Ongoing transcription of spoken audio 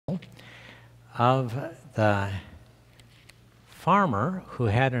of the farmer who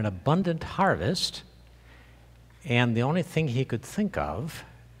had an abundant harvest, and the only thing he could think of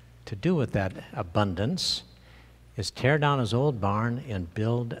to do with that abundance is tear down his old barn and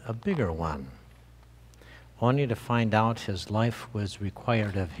build a bigger one, only to find out his life was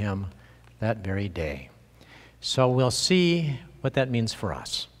required of him that very day. So we'll see what that means for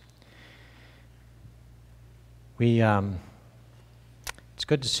us. It's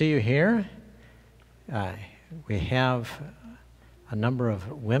good to see you here. We have a number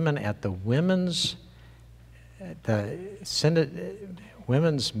of women at the women's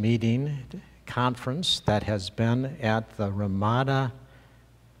meeting conference that has been at the Ramada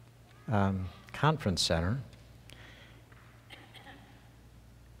Conference Center.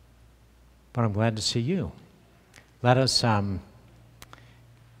 But I'm glad to see you. Let us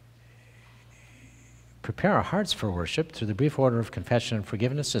prepare our hearts for worship through the brief order of confession and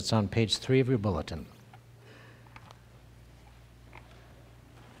forgiveness. It's on page 3 of your bulletin.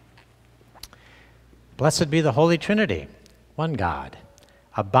 Blessed be the Holy Trinity, one God,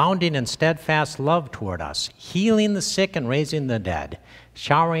 abounding in steadfast love toward us, healing the sick and raising the dead,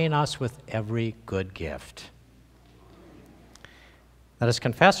 showering us with every good gift. Let us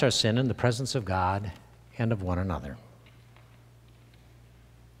confess our sin in the presence of God and of one another.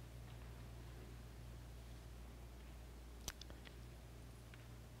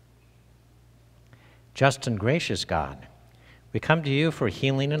 Just and gracious God, we come to you for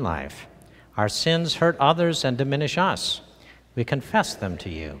healing and life. Our sins hurt others and diminish us. We confess them to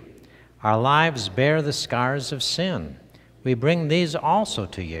you. Our lives bear the scars of sin. We bring these also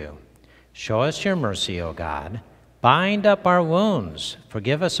to you. Show us your mercy, O God. Bind up our wounds,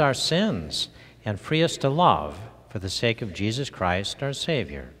 forgive us our sins, and free us to love for the sake of Jesus Christ, our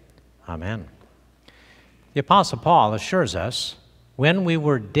Savior. Amen. The Apostle Paul assures us, when we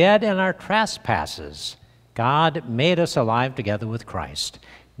were dead in our trespasses, God made us alive together with Christ,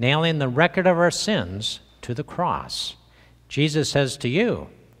 nailing the record of our sins to the cross. Jesus says to you,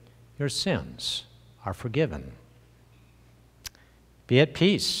 your sins are forgiven. Be at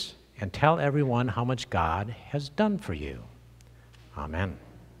peace and tell everyone how much God has done for you. Amen.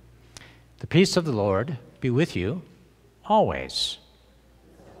 The peace of the Lord be with you always.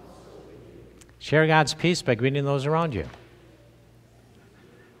 Share God's peace by greeting those around you.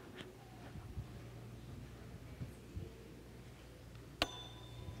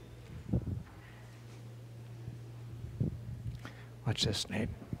 Watch this, Nate.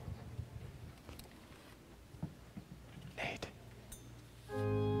 Nate.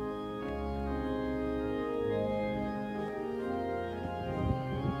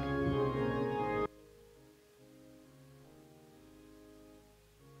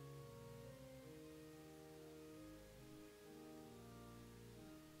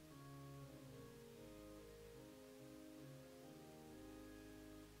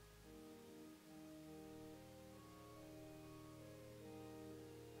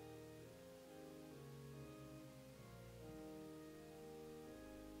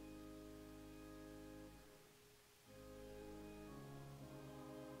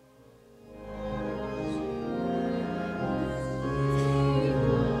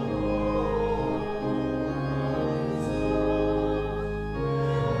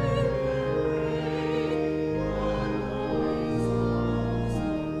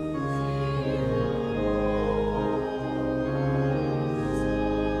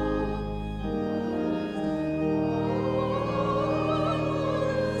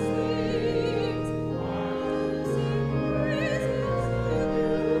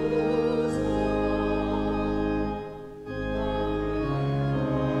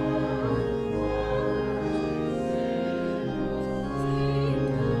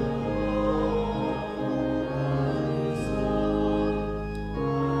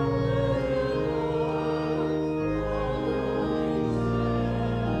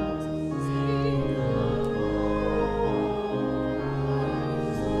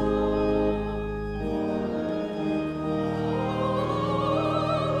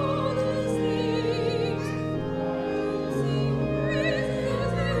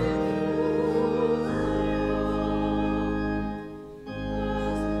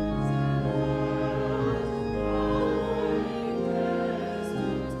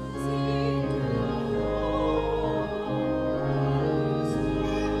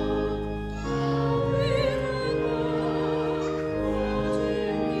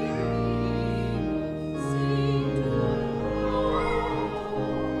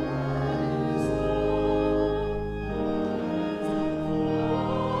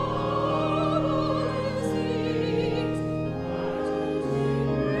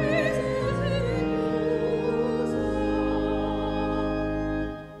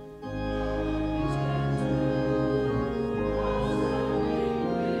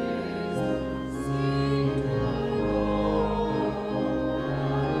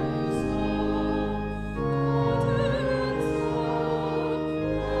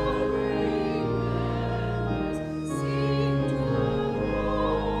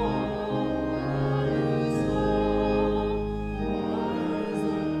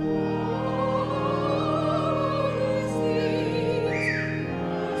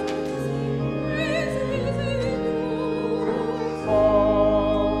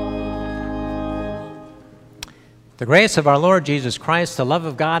 The grace of our Lord Jesus Christ, the love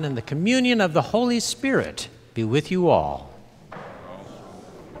of God, and the communion of the Holy Spirit be with you all.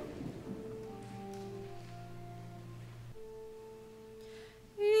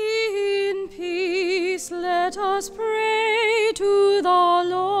 In peace, let us pray to the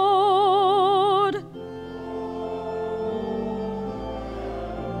Lord.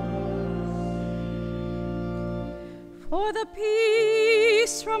 For the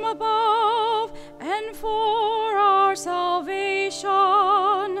peace from above and for our salvation,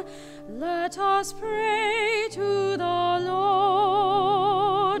 let us pray to the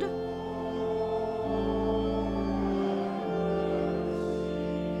Lord.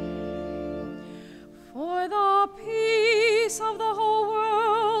 For the peace of the whole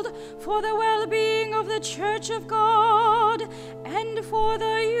world, for the well-being of the Church of God, and for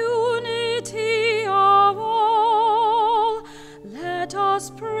the unity of all, let us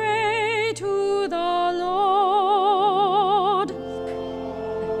pray to the Lord.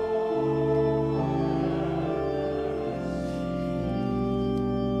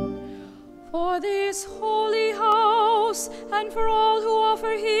 For this holy house, and for all who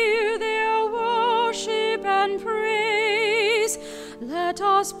offer here their worship and praise, let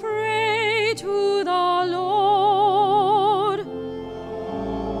us pray to the Lord.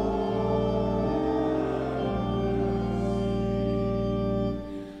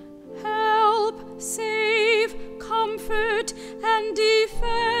 Help, save, comfort, and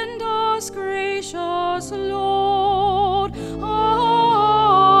defend us, gracious Lord.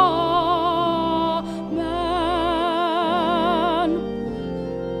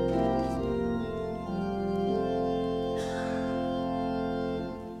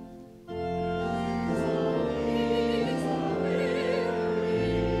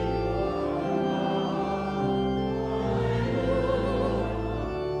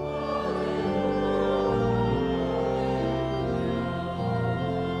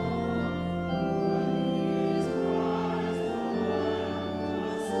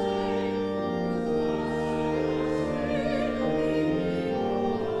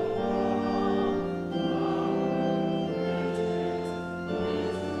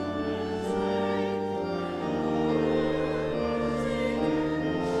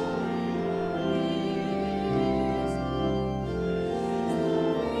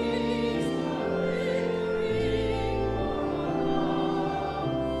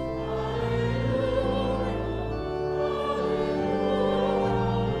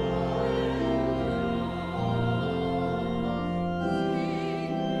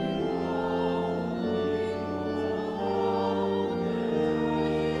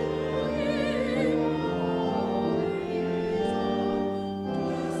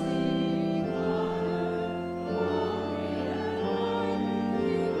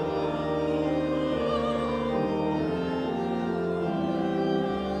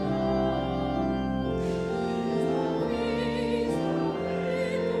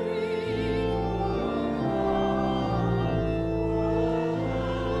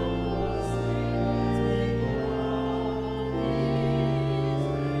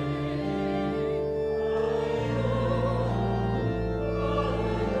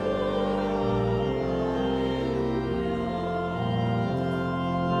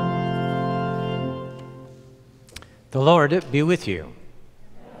 The Lord be with you.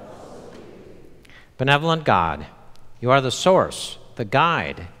 Benevolent God, you are the source, the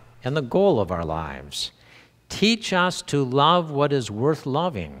guide, and the goal of our lives. Teach us to love what is worth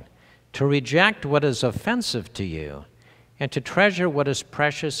loving, to reject what is offensive to you, and to treasure what is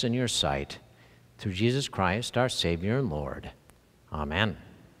precious in your sight. Through Jesus Christ, our Savior and Lord. Amen.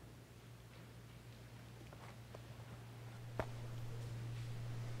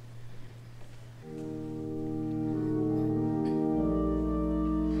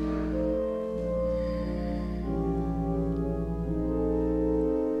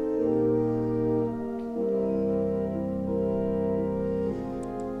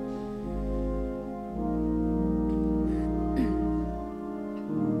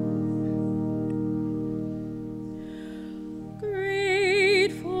 Great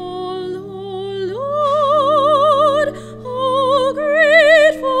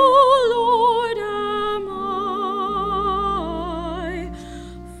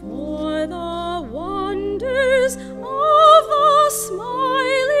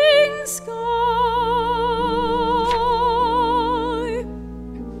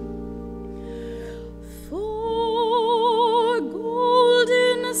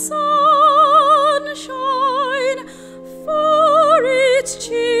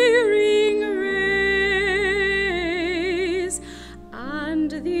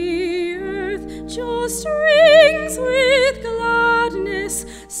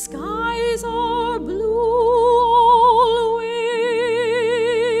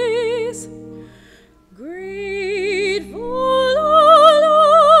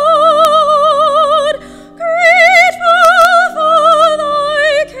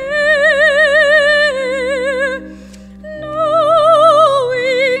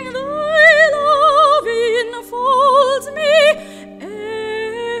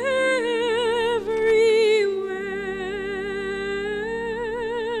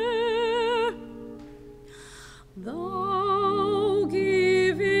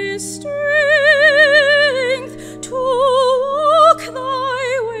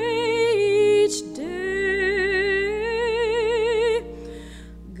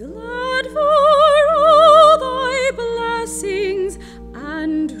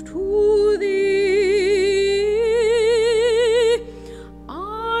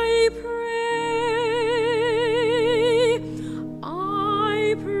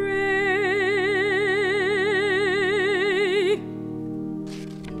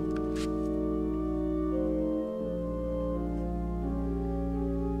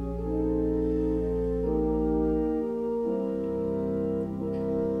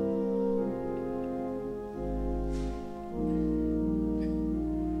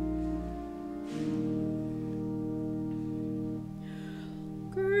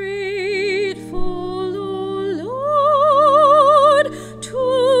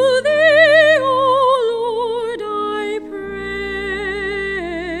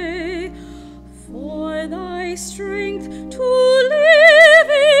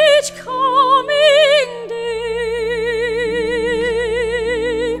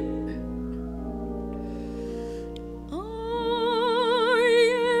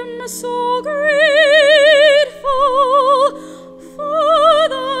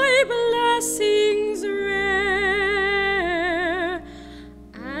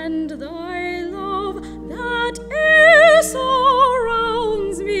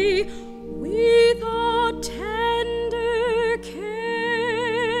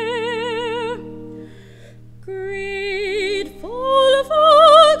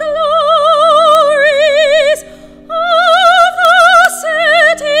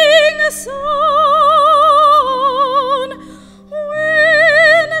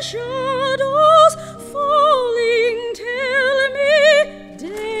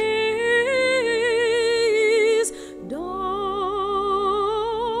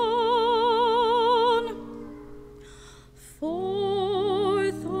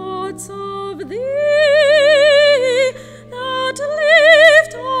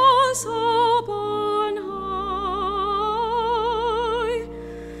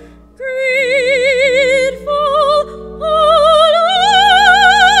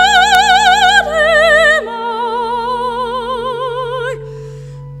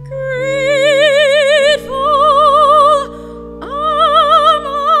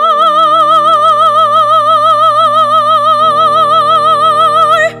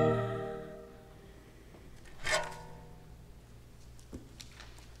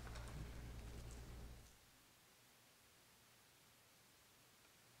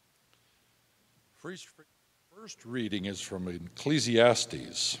First reading is from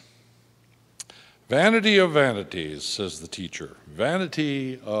Ecclesiastes. Vanity of vanities, says the teacher.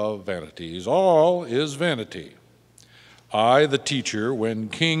 Vanity of vanities, all is vanity. I, the teacher, when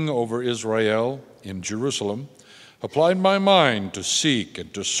king over Israel in Jerusalem, applied my mind to seek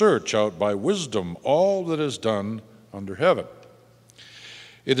and to search out by wisdom all that is done under heaven.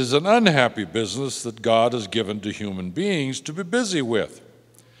 It is an unhappy business that God has given to human beings to be busy with.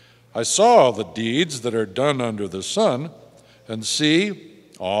 I saw the deeds that are done under the sun, and see,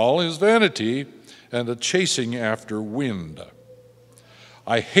 all is vanity and a chasing after wind.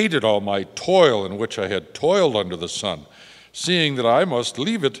 I hated all my toil in which I had toiled under the sun, seeing that I must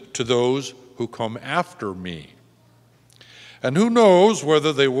leave it to those who come after me. And who knows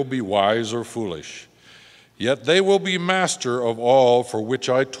whether they will be wise or foolish? Yet they will be master of all for which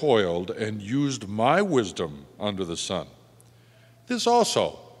I toiled and used my wisdom under the sun. This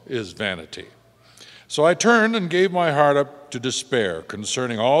also is vanity. So I turned and gave my heart up to despair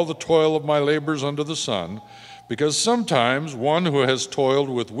concerning all the toil of my labors under the sun, because sometimes one who has toiled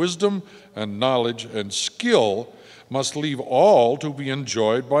with wisdom and knowledge and skill must leave all to be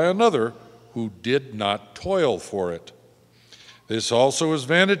enjoyed by another who did not toil for it. This also is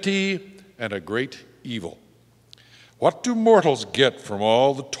vanity and a great evil. What do mortals get from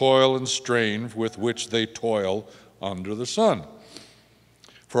all the toil and strain with which they toil under the sun?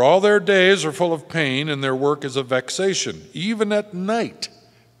 For all their days are full of pain, and their work is a vexation. Even at night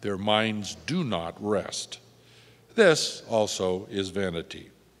their minds do not rest. This also is vanity.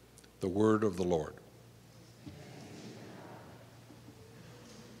 The word of the Lord.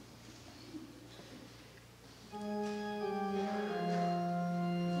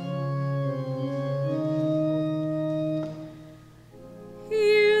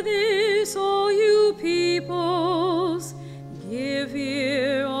 Hear this, all you peoples. Give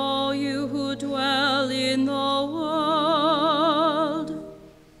ear, all you who dwell in the world.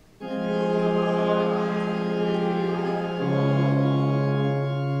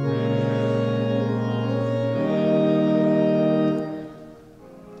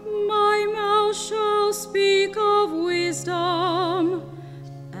 My mouth shall speak of wisdom,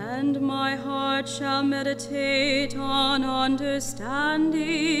 and my heart shall meditate on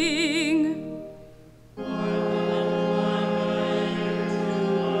understanding.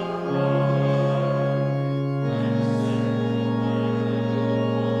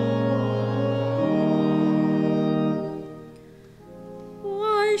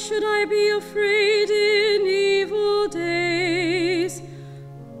 Why should I be afraid in evil days,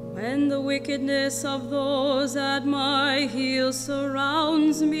 when the wickedness of those at my heels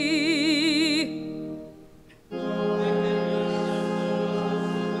surrounds me?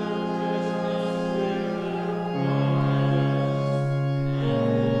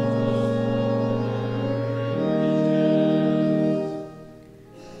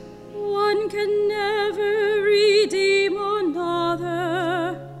 One can never redeem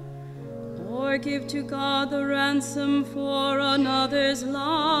another, or give to God the ransom for another's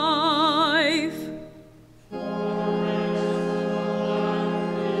life.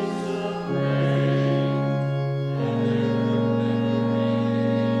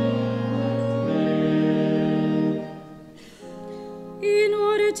 In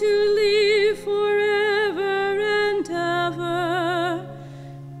order to live forever and ever,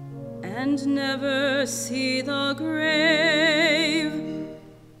 and never see the grave.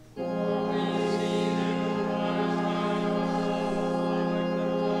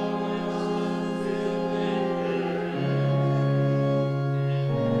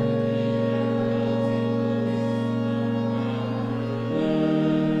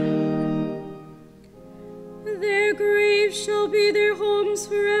 Their graves shall be their homes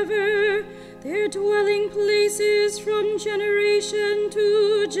forever, their dwelling places from generation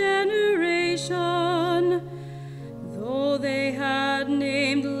to generation, though they had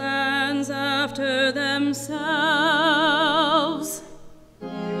named lands after themselves.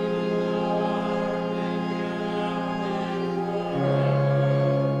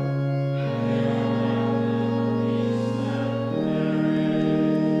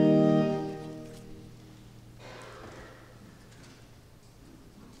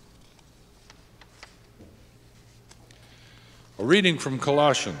 A reading from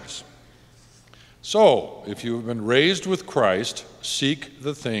Colossians. So, if you have been raised with Christ, seek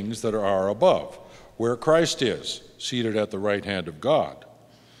the things that are above, where Christ is, seated at the right hand of God.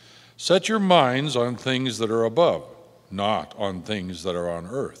 Set your minds on things that are above, not on things that are on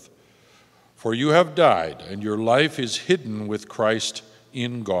earth. For you have died, and your life is hidden with Christ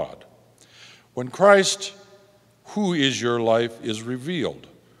in God. When Christ, who is your life, is revealed,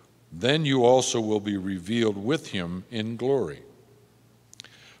 Then you also will be revealed with him in glory.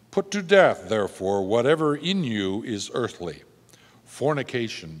 Put to death, therefore, whatever in you is earthly: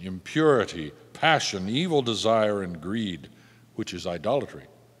 fornication, impurity, passion, evil desire, and greed, which is idolatry.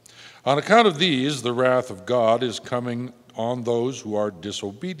 On account of these, the wrath of God is coming on those who are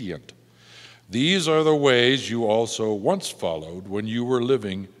disobedient. These are the ways you also once followed when you were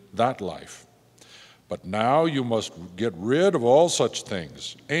living that life. But now you must get rid of all such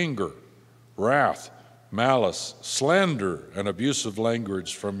things: anger, wrath, malice, slander, and abusive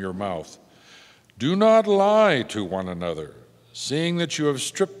language from your mouth. Do not lie to one another, seeing that you have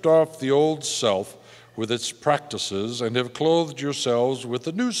stripped off the old self with its practices and have clothed yourselves with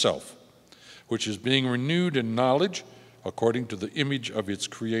the new self, which is being renewed in knowledge according to the image of its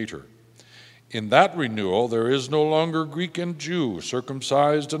creator. In that renewal there is no longer Greek and Jew,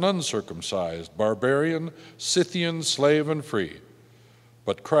 circumcised and uncircumcised, barbarian, Scythian, slave and free,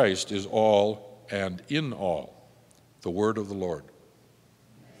 but Christ is all and in all. The word of the Lord.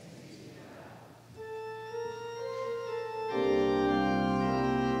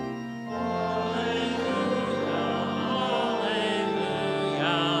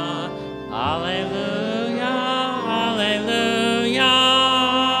 Alleluia, alleluia.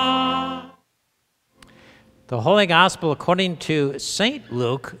 The Holy Gospel according to St.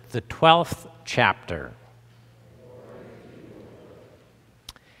 Luke, the 12th chapter.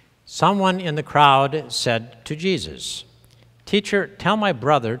 Someone in the crowd said to Jesus, "Teacher, tell my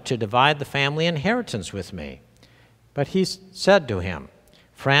brother to divide the family inheritance with me." But he said to him,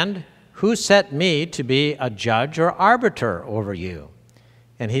 "Friend, who set me to be a judge or arbiter over you?"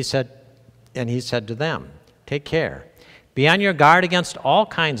 And he said to them, "Take care. Be on your guard against all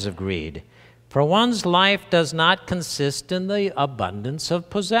kinds of greed, for one's life does not consist in the abundance of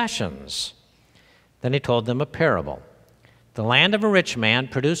possessions." Then he told them a parable. The land of a rich man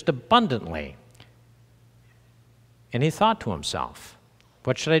produced abundantly, and he thought to himself,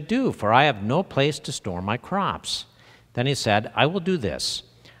 "What should I do? For I have no place to store my crops." Then he said, "I will do this.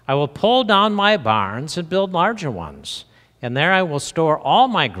 I will pull down my barns and build larger ones, and there I will store all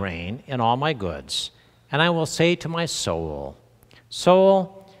my grain and all my goods. And I will say to my soul,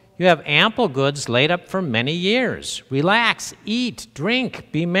 'Soul, you have ample goods laid up for many years. Relax, eat,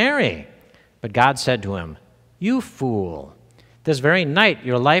 drink, be merry.' But God said to him, 'You fool, this very night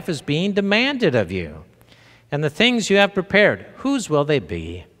your life is being demanded of you. And the things you have prepared, whose will they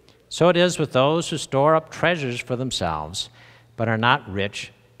be?' So it is with those who store up treasures for themselves, but are not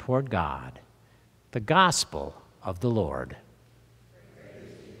rich toward God." The Gospel of the Lord.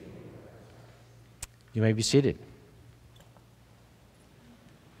 You may be seated.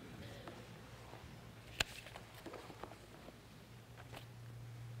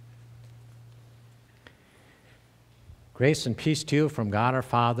 Grace and peace to you from God our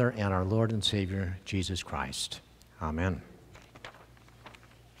Father and our Lord and Savior, Jesus Christ. Amen.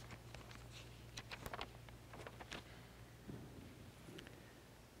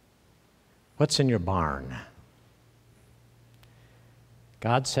 What's in your barn?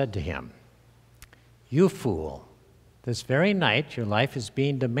 God said to him, "You fool, this very night your life is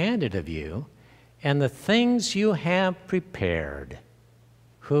being demanded of you, and the things you have prepared,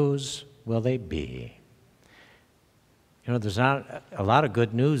 whose will they be?" You know, there's not a lot of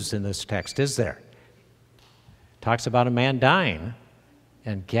good news in this text, is there? It talks about a man dying,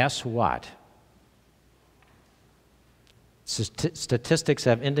 and guess what? Statistics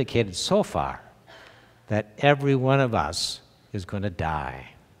have indicated so far that every one of us is going to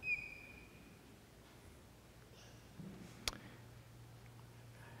die.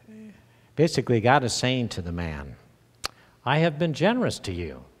 Basically, God is saying to the man, "I have been generous to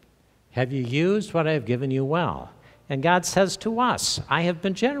you. Have you used what I have given you well?" And God says to us, "I have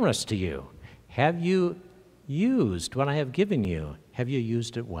been generous to you. Have you used what I have given you? Have you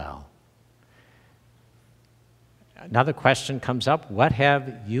used it well?" Another question comes up: what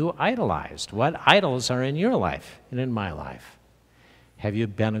have you idolized? What idols are in your life and in my life? Have you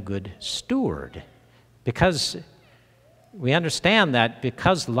been a good steward? Because we understand that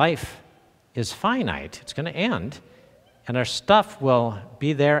because life is finite, it's going to end, and our stuff will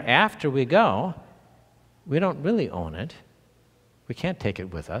be there after we go. We don't really own it. We can't take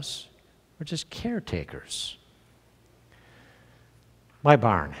it with us. We're just caretakers. My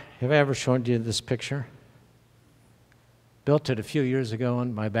barn. Have I ever shown you this picture? Built it a few years ago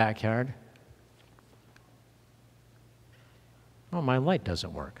in my backyard. Oh, my light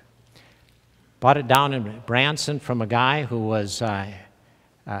doesn't work. Bought it down in Branson from a guy who was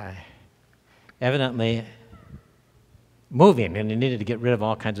evidently moving, and he needed to get rid of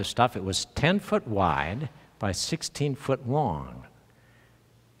all kinds of stuff. It was 10 foot wide by 16 foot long.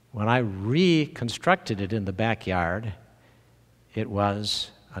 When I reconstructed it in the backyard, it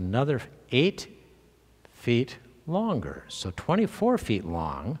was another 8 feet longer, so 24 feet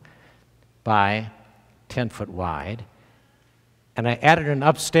long by 10 foot wide, and I added an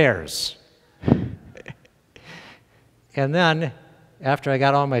upstairs. And then, after I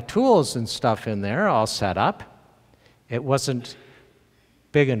got all my tools and stuff in there all set up, it wasn't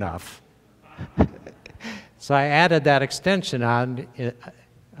big enough. So I added that extension on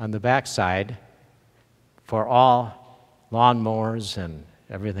the backside for all lawnmowers and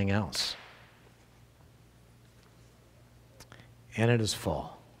everything else. And it is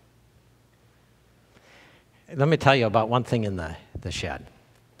full. Let me tell you about one thing in the shed.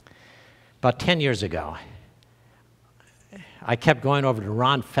 About 10 years ago, I kept going over to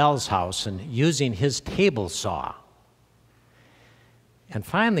Ron Fell's house and using his table saw. And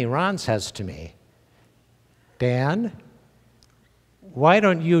finally, Ron says to me, "Dan, why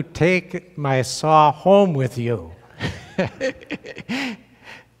don't you take my saw home with you?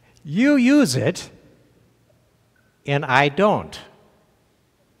 You use it, and I don't."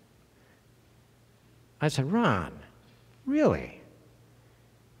 I said, "Ron, really?"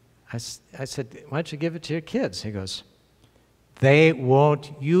 I said, "Why don't you give it to your kids?" He goes, "They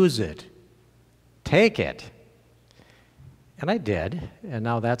won't use it. Take it." And I did, and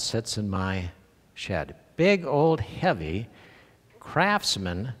now that sits in my shed. Big, old, heavy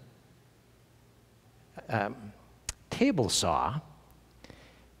Craftsman table saw.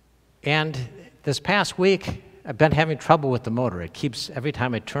 And this past week, I've been having trouble with the motor. It keeps, every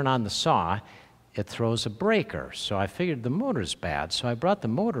time I turn on the saw, it throws a breaker. So I figured the motor's bad. So I brought the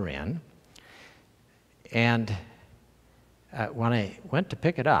motor in, and when I went to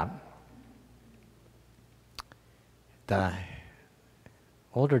pick it up, the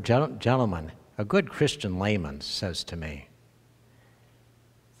older gentleman, a good Christian layman, says to me,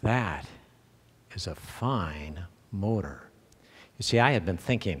 "That is a fine motor." You see, I had been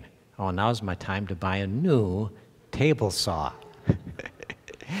thinking, oh, now's my time to buy a new table saw.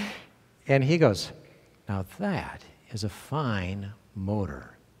 And he goes, "Now that is a fine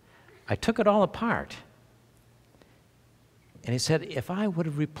motor." I took it all apart. And he said, if I would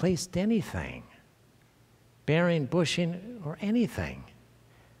have replaced anything, bearing, bushing, or anything,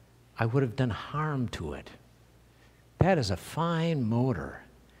 I would have done harm to it. That is a fine motor.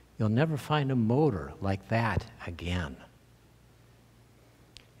 You'll never find a motor like that again.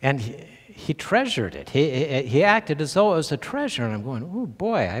 And he treasured it. He acted as though it was a treasure. And I'm going, oh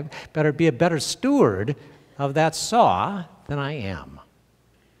boy, I better be a better steward of that saw than I am.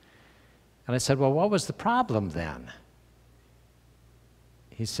 And I said, well, what was the problem then?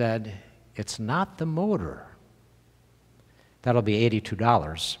 He said, it's not the motor. That'll be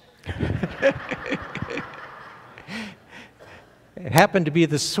 $82. It happened to be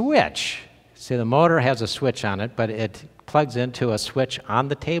the switch. See, the motor has a switch on it, but it plugs into a switch on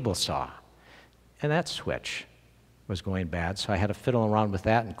the table saw. And that switch was going bad, so I had to fiddle around with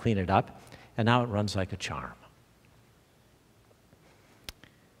that and clean it up, and now it runs like a charm.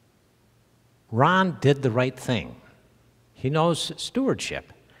 Ron did the right thing. He knows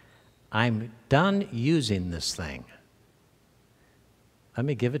stewardship. I'm done using this thing. Let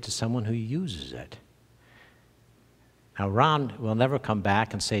me give it to someone who uses it. Now, Ron will never come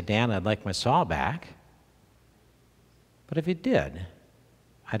back and say, Dan, I'd like my saw back. But if he did,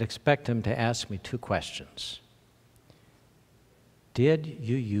 I'd expect him to ask me 2 questions. Did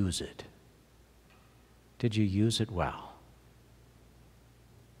you use it? Did you use it well?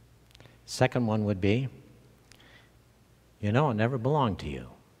 Second one would be, you know, it never belonged to you.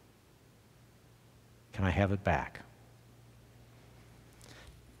 Can I have it back?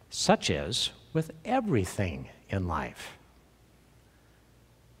 Such is with everything in life.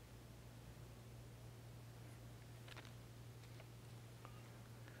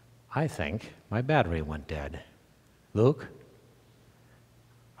 I think my battery went dead. Luke,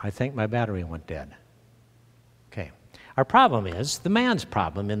 I think my battery went dead. Okay. Our problem is, the man's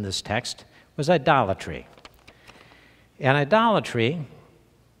problem in this text was idolatry. And idolatry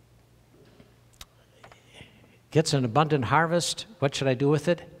gets an abundant harvest. What should I do with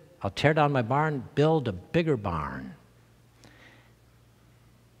it? I'll tear down my barn, build a bigger barn.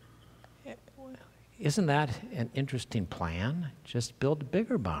 Isn't that an interesting plan? Just build a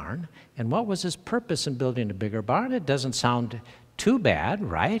bigger barn. And what was his purpose in building a bigger barn? It doesn't sound too bad,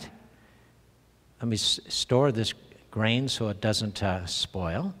 right? Let me store this grain so it doesn't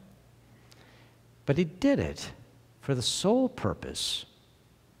spoil. But he did it for the sole purpose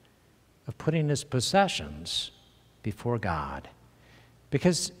of putting his possessions before God.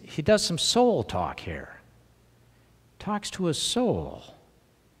 Because he does some soul talk here. Talks to his soul.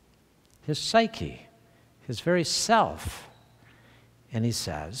 his psyche, his very self. And he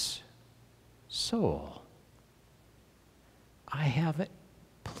says, soul, I have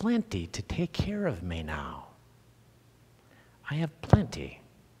plenty to take care of me now. I have plenty.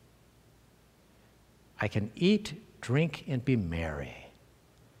 I can eat, drink, and be merry.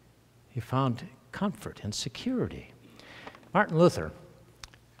 He found comfort and security. Martin Luther,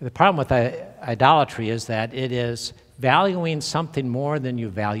 the problem with idolatry is that it is valuing something more than you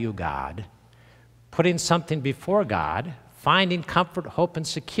value God, putting something before God, finding comfort, hope, and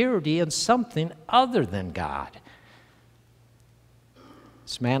security in something other than God.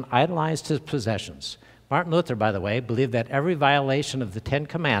 This man idolized his possessions. Martin Luther, by the way, believed that every violation of the Ten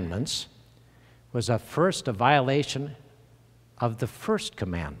Commandments was a violation of the first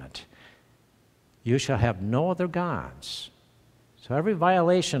commandment. You shall have no other gods. So every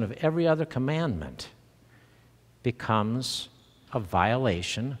violation of every other commandment becomes a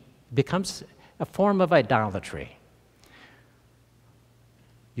violation, becomes a form of idolatry.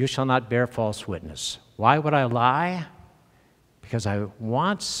 You shall not bear false witness. Why would I lie? Because I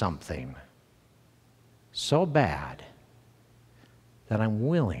want something so bad that I'm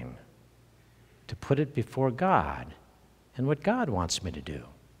willing to put it before God and what God wants me to do.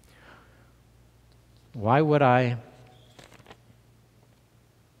 Why would I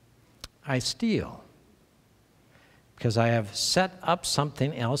steal? Because I have set up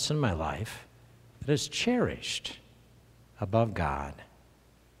something else in my life that is cherished above God.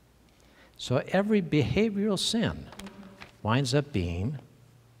 So every behavioral sin winds up being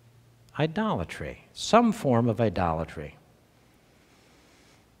idolatry, some form of idolatry.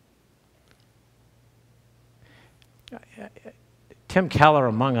 Tim Keller,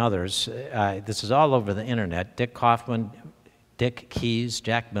 among others, this is all over the internet, Dick Kaufman, Dick Keyes,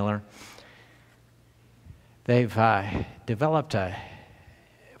 Jack Miller, they've developed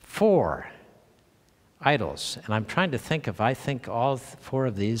 4 idols, and I'm trying to think if I think all 4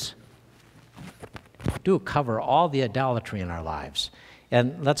 of these do cover all the idolatry in our lives.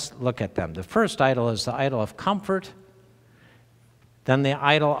 And let's look at them. The first idol is the idol of comfort, then the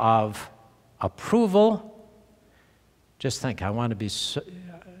idol of approval. Just think, I want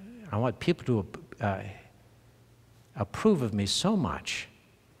people to approve of me so much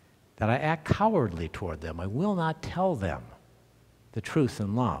that I act cowardly toward them. I will not tell them the truth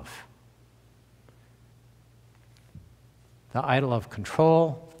in love. The idol of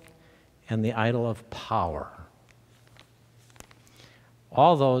control and the idol of power.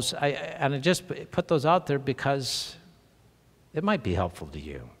 All those, and I just put those out there because it might be helpful to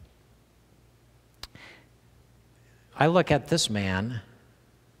you. I look at this man,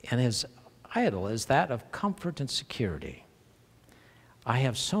 and his idol is that of comfort and security. I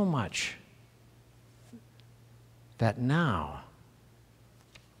have so much that now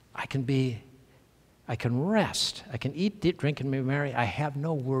I can rest, I can eat, drink, and be merry. I have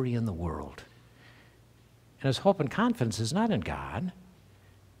no worry in the world. And his hope and confidence is not in God.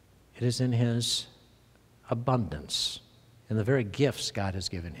 It is in his abundance, in the very gifts God has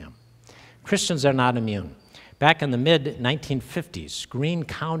given him. Christians are not immune. Back in the mid-1950s, Greene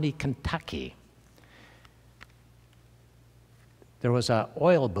County, Kentucky, there was an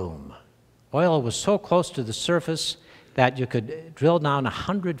oil boom. Oil was so close to the surface that you could drill down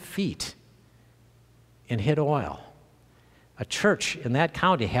 100 feet and hit oil. A church in that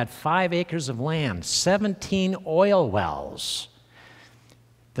county had 5 acres of land, 17 oil wells.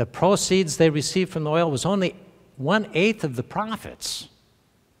 The proceeds they received from the oil was only 1/8 of the profits,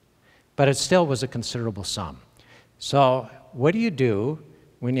 but it still was a considerable sum. So what do you do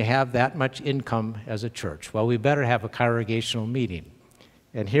when you have that much income as a church? Well, we better have a congregational meeting.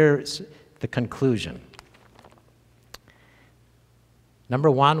 And here's the conclusion.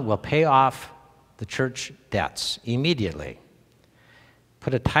 Number 1, we'll pay off the church debts immediately.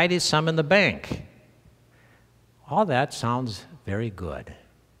 Put a tidy sum in the bank. All that sounds very good.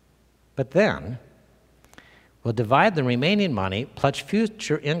 But then, we'll divide the remaining money plus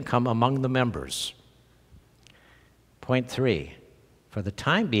future income among the members. Point 3, for the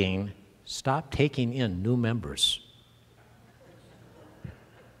time being, stop taking in new members.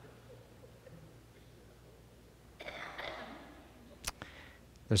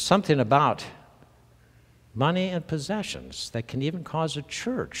 There's something about money and possessions that can even cause a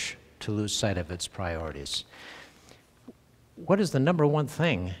church to lose sight of its priorities. What is the number 1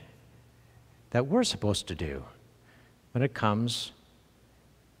 thing that we're supposed to do when it comes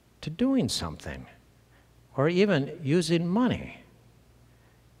to doing something or even using money?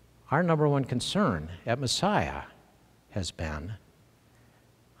 Our number 1 concern at Messiah has been,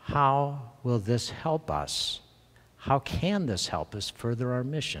 how will this help us? How can this help us further our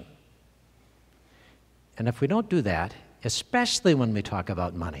mission? And if we don't do that, especially when we talk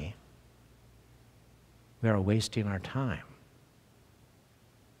about money, we are wasting our time.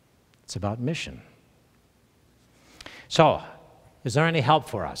 It's about mission. So, is there any help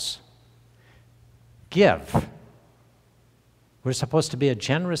for us? Give. We're supposed to be a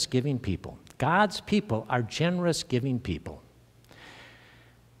generous giving people. God's people are generous giving people.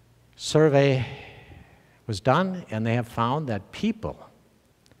 Survey was done, and they have found that people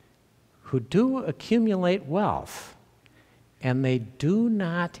who do accumulate wealth and they do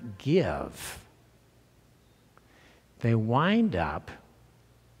not give, they wind up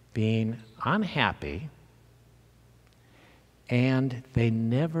being unhappy, and they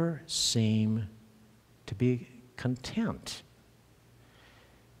never seem to be content.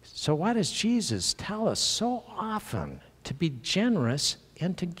 So why does Jesus tell us so often to be generous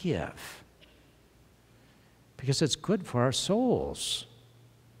and to give? Because it's good for our souls.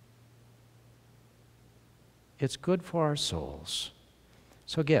 It's good for our souls.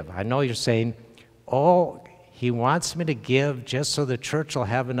 So give. I know you're saying, oh, he wants me to give just so the church will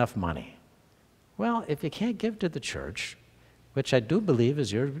have enough money. Well, if you can't give to the church, which I do believe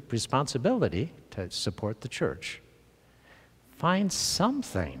is your responsibility to support the church, find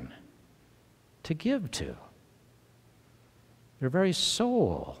something to give to. Your very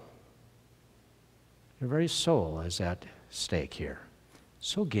soul is at stake here.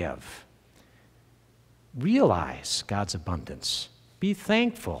 So give. Realize God's abundance. Be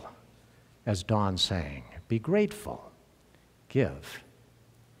thankful, as Dawn sang. Be grateful. Give.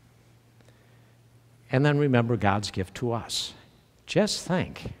 And then remember God's gift to us. Just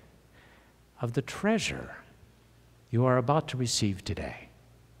think of the treasure you are about to receive today.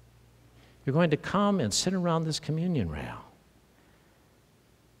 You're going to come and sit around this communion rail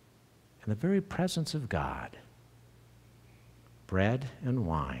in the very presence of God. Bread and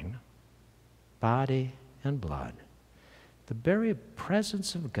wine, body and blood. The very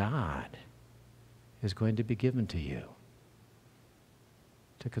presence of God is going to be given to you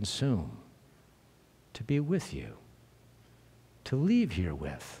to consume, to be with you, to leave here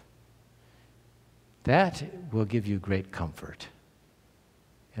with. That will give you great comfort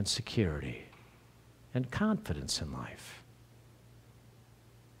and security and confidence in life.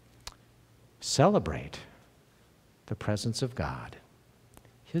 Celebrate the presence of God,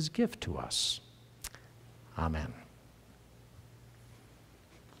 His gift to us. Amen.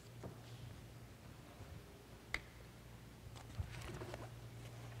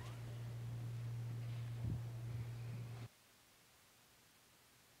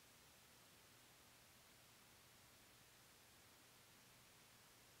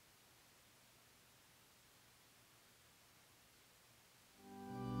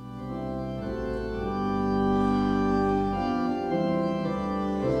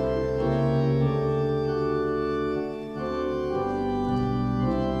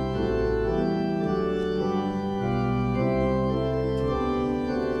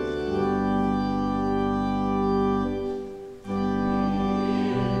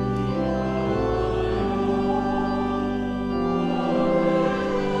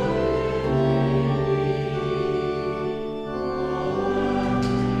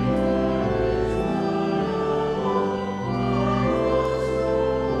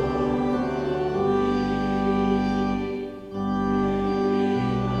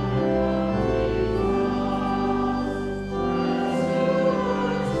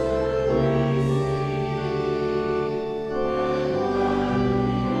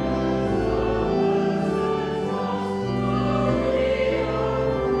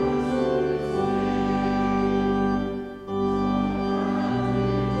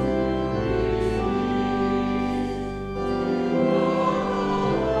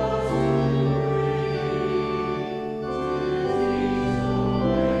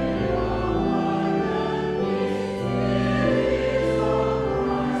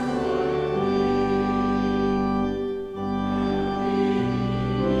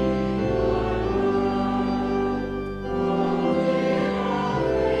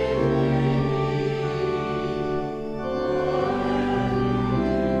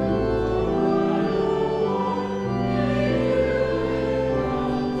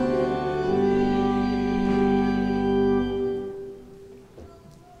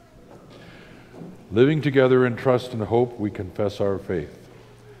 Living together in trust and hope, we confess our faith.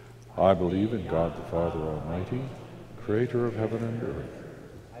 I believe in God the Father Almighty, creator of heaven and earth.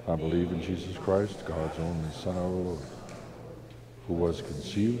 I believe in Jesus Christ, God's only Son, our Lord, who was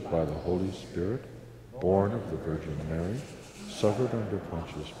conceived by the Holy Spirit, born of the Virgin Mary, suffered under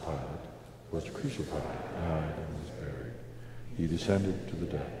Pontius Pilate, was crucified, died, and was buried. He descended to the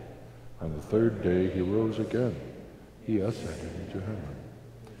dead. On the third day he rose again. He ascended into heaven,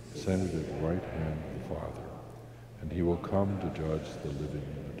 ascended at the right hand of the Father, and he will come to judge the living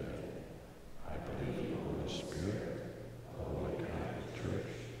and the dead. I believe in the Holy Spirit, the Holy Catholic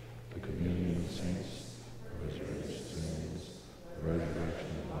Church, the communion of saints, the resurrection of sins, the resurrection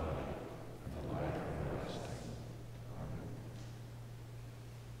of the body, and the life everlasting. Amen.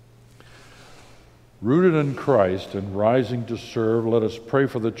 Rooted in Christ and rising to serve, let us pray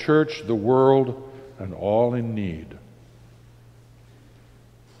for the church, the world, and all in need.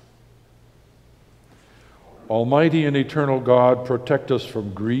 Almighty and eternal God, protect us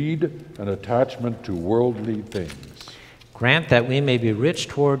from greed and attachment to worldly things. Grant that we may be rich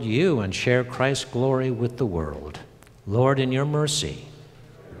toward you and share Christ's glory with the world. Lord, in your mercy.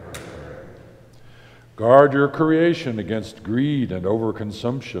 Guard your creation against greed and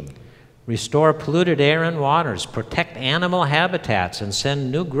overconsumption. Restore polluted air and waters, protect animal habitats, and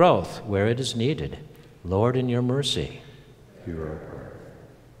send new growth where it is needed. Lord, in your mercy. Hear our prayer.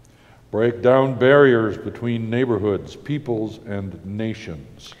 Break down barriers between neighborhoods, peoples, and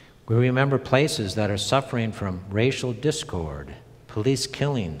nations. We remember places that are suffering from racial discord, police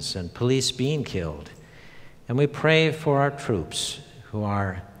killings, and police being killed. And we pray for our troops who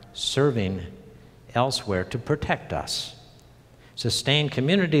are serving elsewhere to protect us. Sustain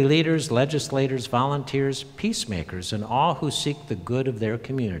community leaders, legislators, volunteers, peacemakers, and all who seek the good of their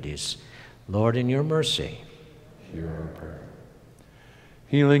communities. Lord, in your mercy. Hear our prayer.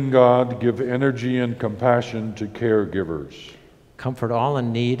 Healing God, give energy and compassion to caregivers. Comfort all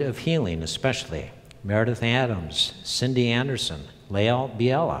in need of healing, especially Meredith Adams, Cindy Anderson, Lael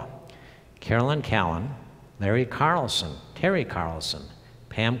Biela, Carolyn Callan, Larry Carlson, Terry Carlson,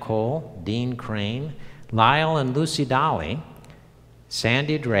 Pam Cole, Dean Crane, Lyle and Lucy Dolly,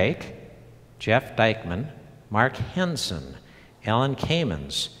 Sandy Drake, Jeff Dykeman, Mark Henson, Ellen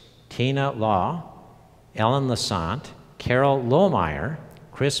Kamens, Tina Law, Ellen Lasant, Carol Lohmeyer,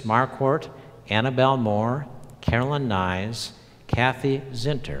 Chris Marquardt, Annabelle Moore, Carolyn Nyes, Kathy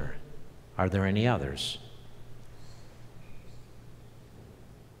Zinter. Are there any others?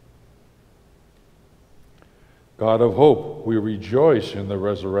 God of hope, we rejoice in the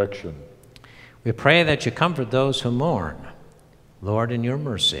resurrection. We pray that you comfort those who mourn. Lord, in your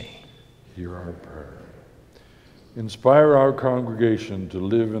mercy. Hear our prayer. Inspire our congregation to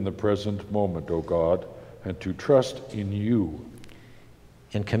live in the present moment, O God, and to trust in you.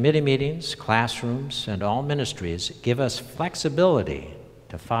 In committee meetings, classrooms, and all ministries, give us flexibility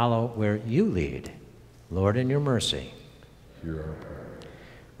to follow where you lead. Lord, in your mercy. Hear our prayer.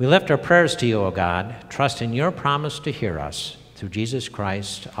 We lift our prayers to you, O God, trusting your promise to hear us through Jesus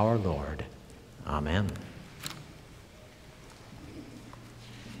Christ our Lord. Amen.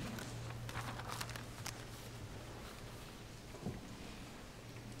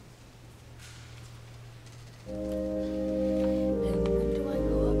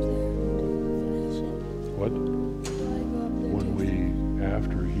 What? When we,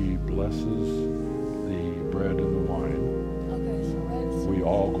 after he blesses the bread and the wine, we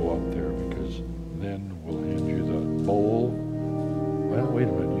all go up there, because then we'll hand you the bowl. Well, wait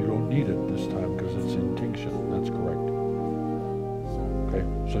a minute, you don't need it this time because it's intinction. That's correct. Okay,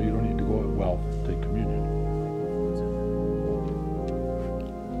 so you don't need to go, well, take communion.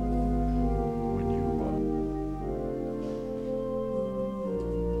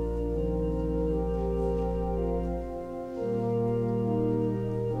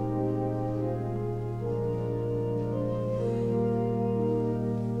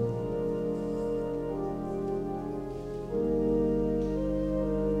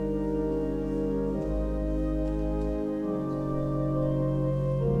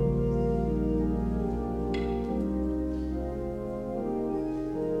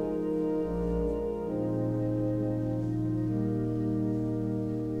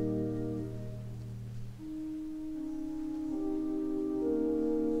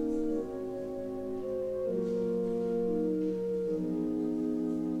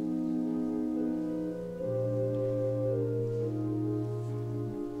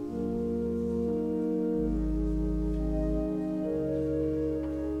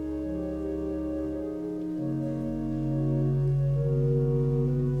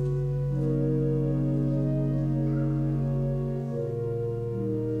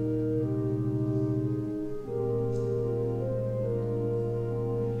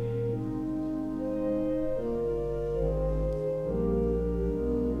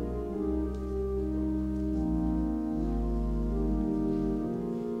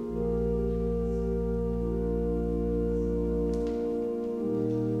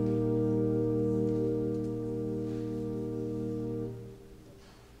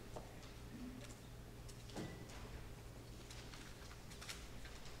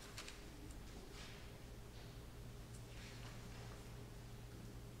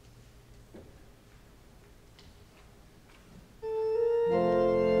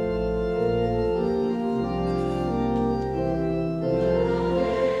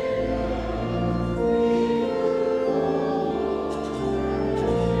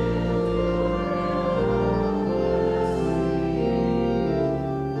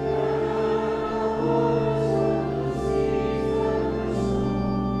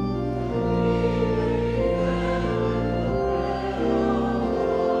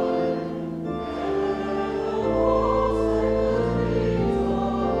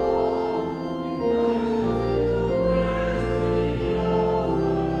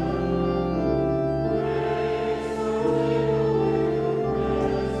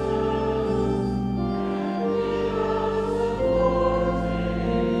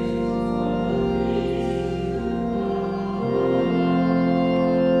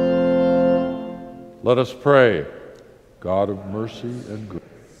 Let us pray. God of mercy and grace,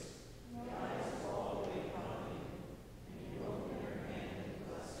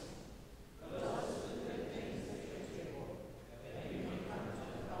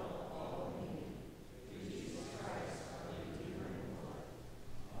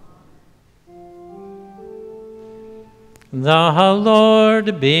 the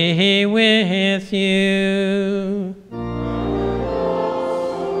Lord be with you.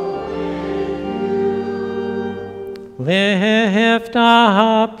 Lift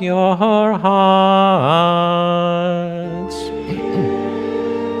up your hearts.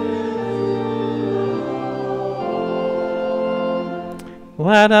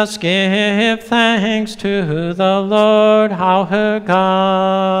 Let us give thanks to the Lord our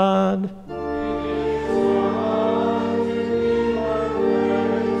God.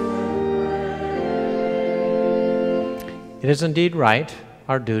 It is indeed right,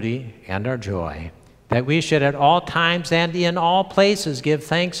 our duty and our joy, that we should at all times and in all places give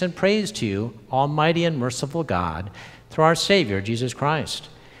thanks and praise to you, almighty and merciful God, through our Savior, Jesus Christ.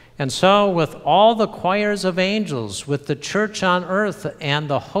 And so, with all the choirs of angels, with the church on earth and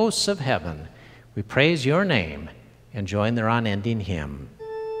the hosts of heaven, we praise your name and join their unending hymn.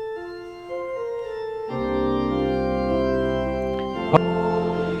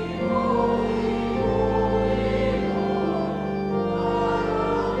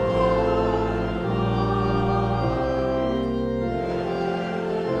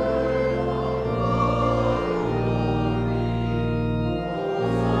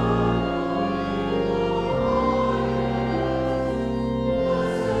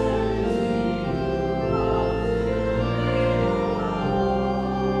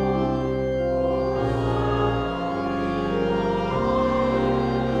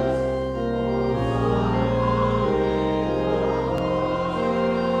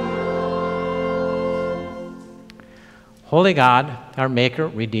 Holy God, our Maker,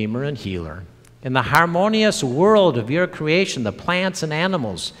 Redeemer, and Healer, in the harmonious world of your creation, the plants and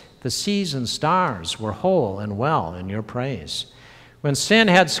animals, the seas and stars were whole and well in your praise. When sin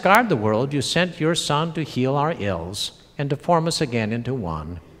had scarred the world, you sent your Son to heal our ills and to form us again into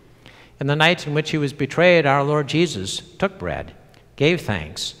one. In the night in which he was betrayed, our Lord Jesus took bread, gave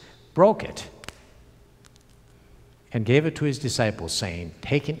thanks, broke it, and gave it to his disciples, saying,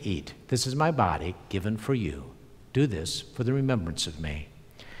 "Take and eat. This is my body given for you. Do this for the remembrance of me."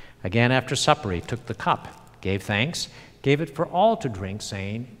 Again, after supper, he took the cup, gave thanks, gave it for all to drink,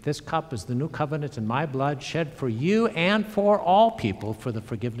 saying, "This cup is the new covenant in my blood, shed for you and for all people for the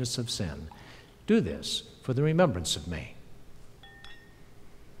forgiveness of sin. Do this for the remembrance of me."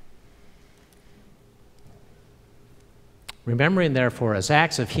 Remembering, therefore, his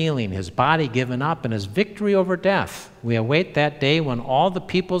acts of healing, his body given up, and his victory over death, we await that day when all the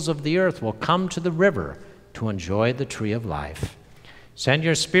peoples of the earth will come to the river to enjoy the tree of life. Send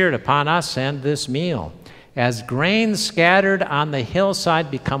your Spirit upon us and this meal. As grain scattered on the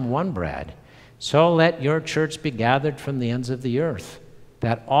hillside become one bread, so let your church be gathered from the ends of the earth,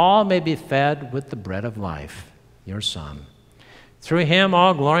 that all may be fed with the bread of life, your Son. Through him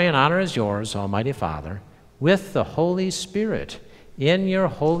all glory and honor is yours, Almighty Father, with the Holy Spirit, in your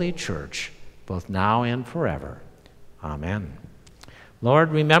holy church, both now and forever. Amen.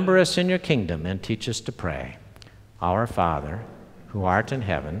 Lord, remember us in your kingdom and teach us to pray. Our Father, who art in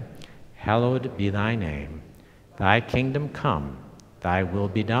heaven, hallowed be thy name. Thy kingdom come, thy will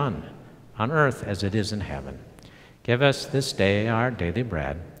be done, on earth as it is in heaven. Give us this day our daily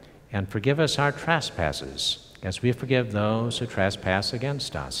bread, and forgive us our trespasses, as we forgive those who trespass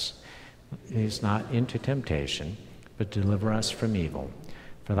against us. Lead us not into temptation, but deliver us from evil.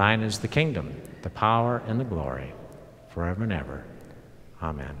 For thine is the kingdom, the power, and the glory, forever and ever.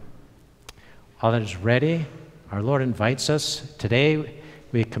 Amen. All that is ready, our Lord invites us. Today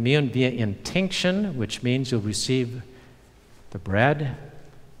we commune via intinction, which means you'll receive the bread,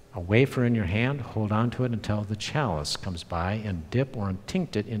 a wafer in your hand, hold on to it until the chalice comes by, and dip or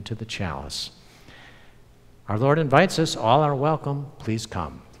intinct it into the chalice. Our Lord invites us. All are welcome. Please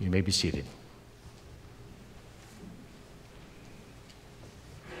come. You may be seated.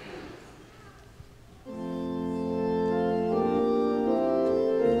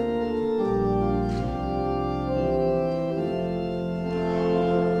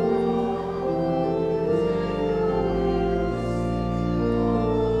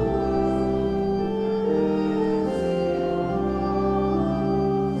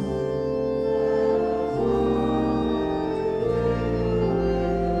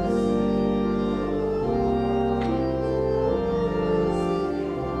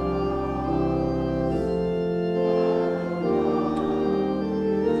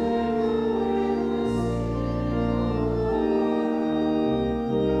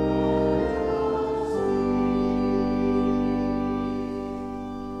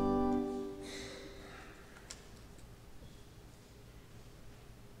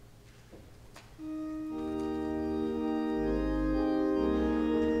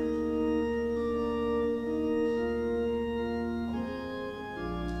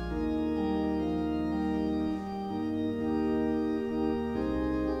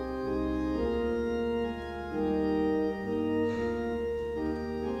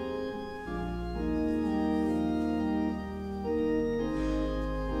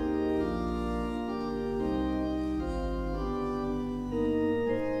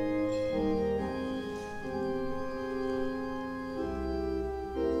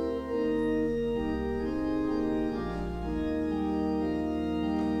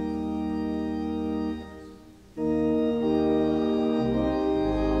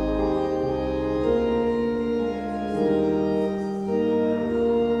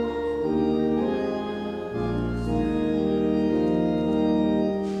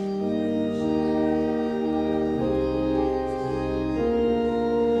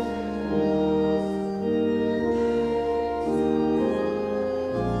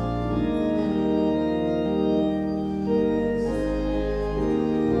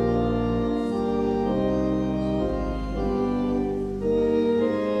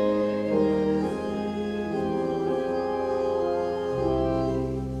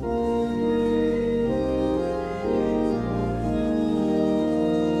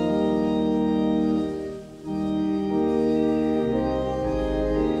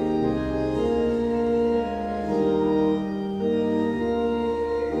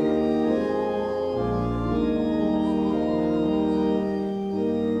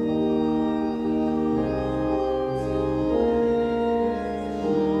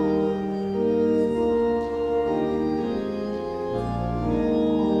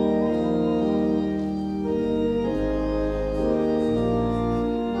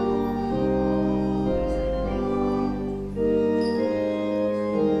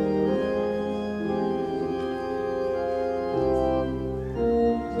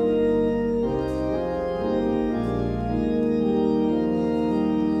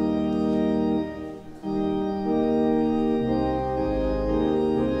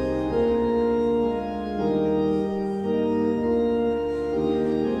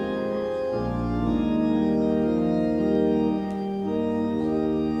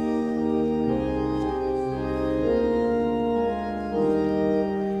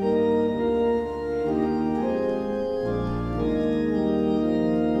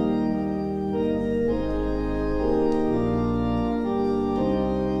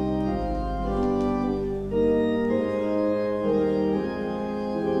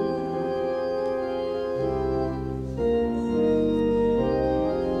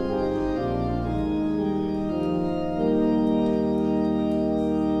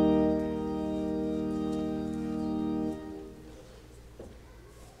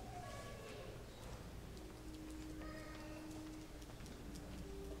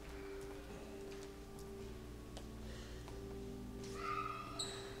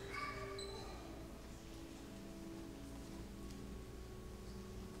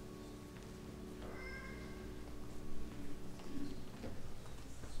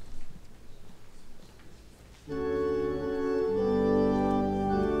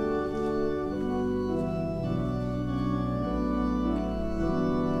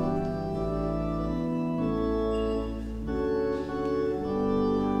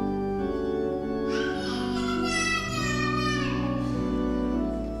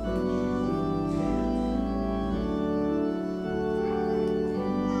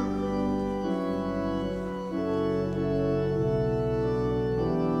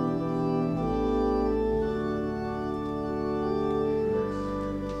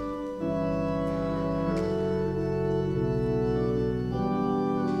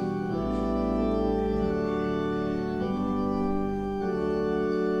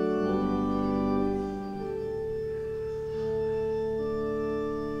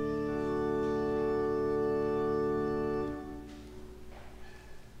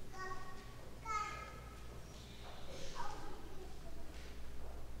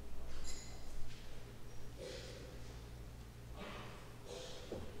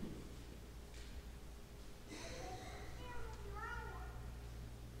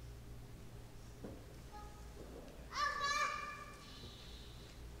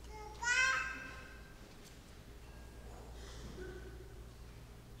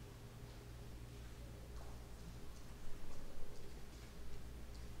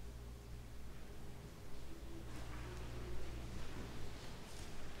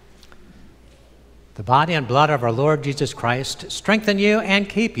 The body and blood of our Lord Jesus Christ strengthen you and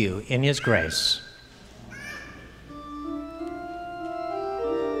keep you in his grace.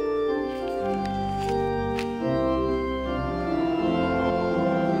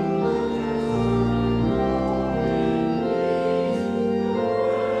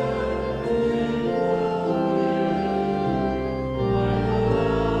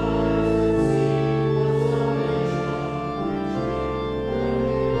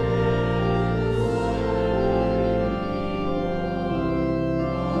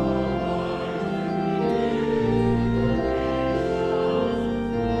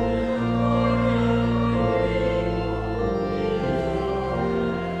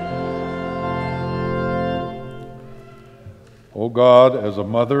 O God, as a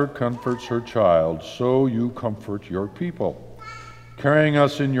mother comforts her child, so you comfort your people, carrying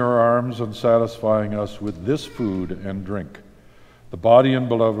us in your arms and satisfying us with this food and drink, the body and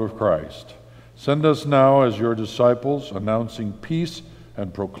blood of Christ. Send us now as your disciples, announcing peace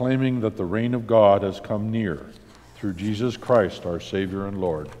and proclaiming that the reign of God has come near, through Jesus Christ, our Savior and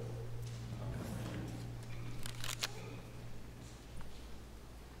Lord.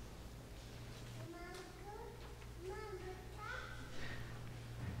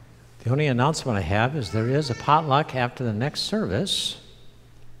 The only announcement I have is there is a potluck after the next service,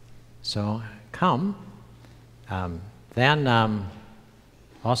 so come. Then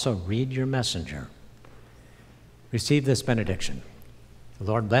also read your messenger. Receive this benediction. The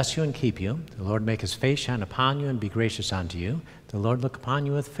Lord bless you and keep you. The Lord make his face shine upon you and be gracious unto you. The Lord look upon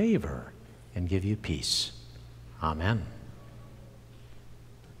you with favor and give you peace. Amen.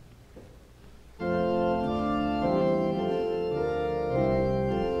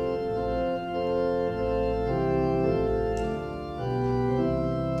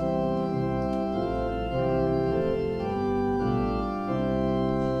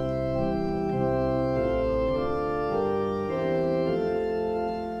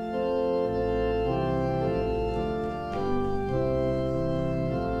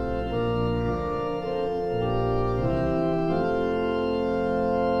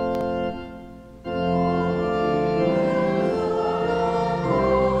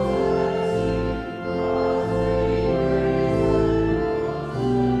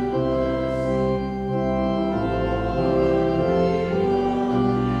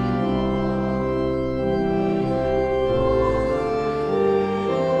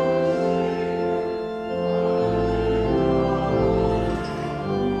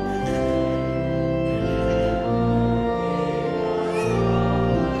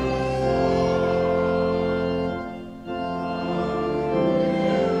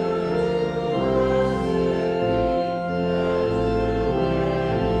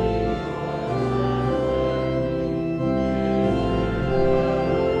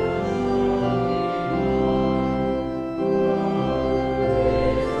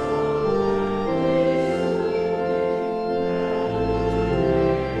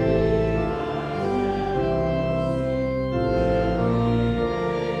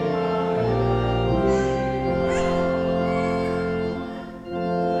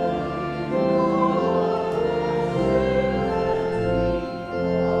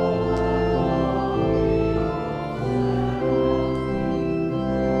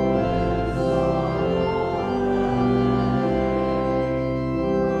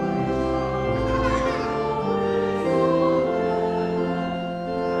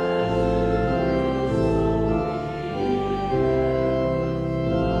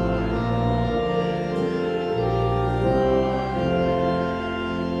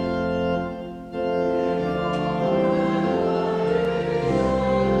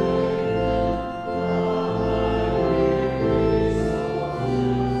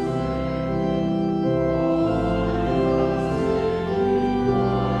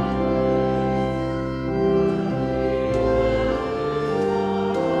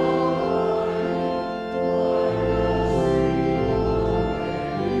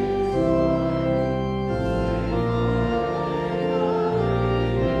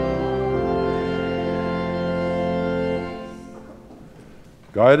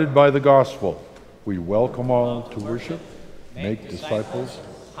 Guided by the gospel, we welcome all to worship, make disciples,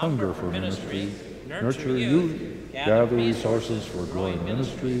 hunger for ministry, nurture youth, gather resources for growing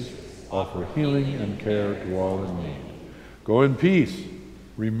ministries, offer healing and care to all in need. Go in peace.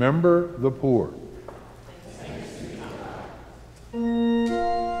 Remember the poor.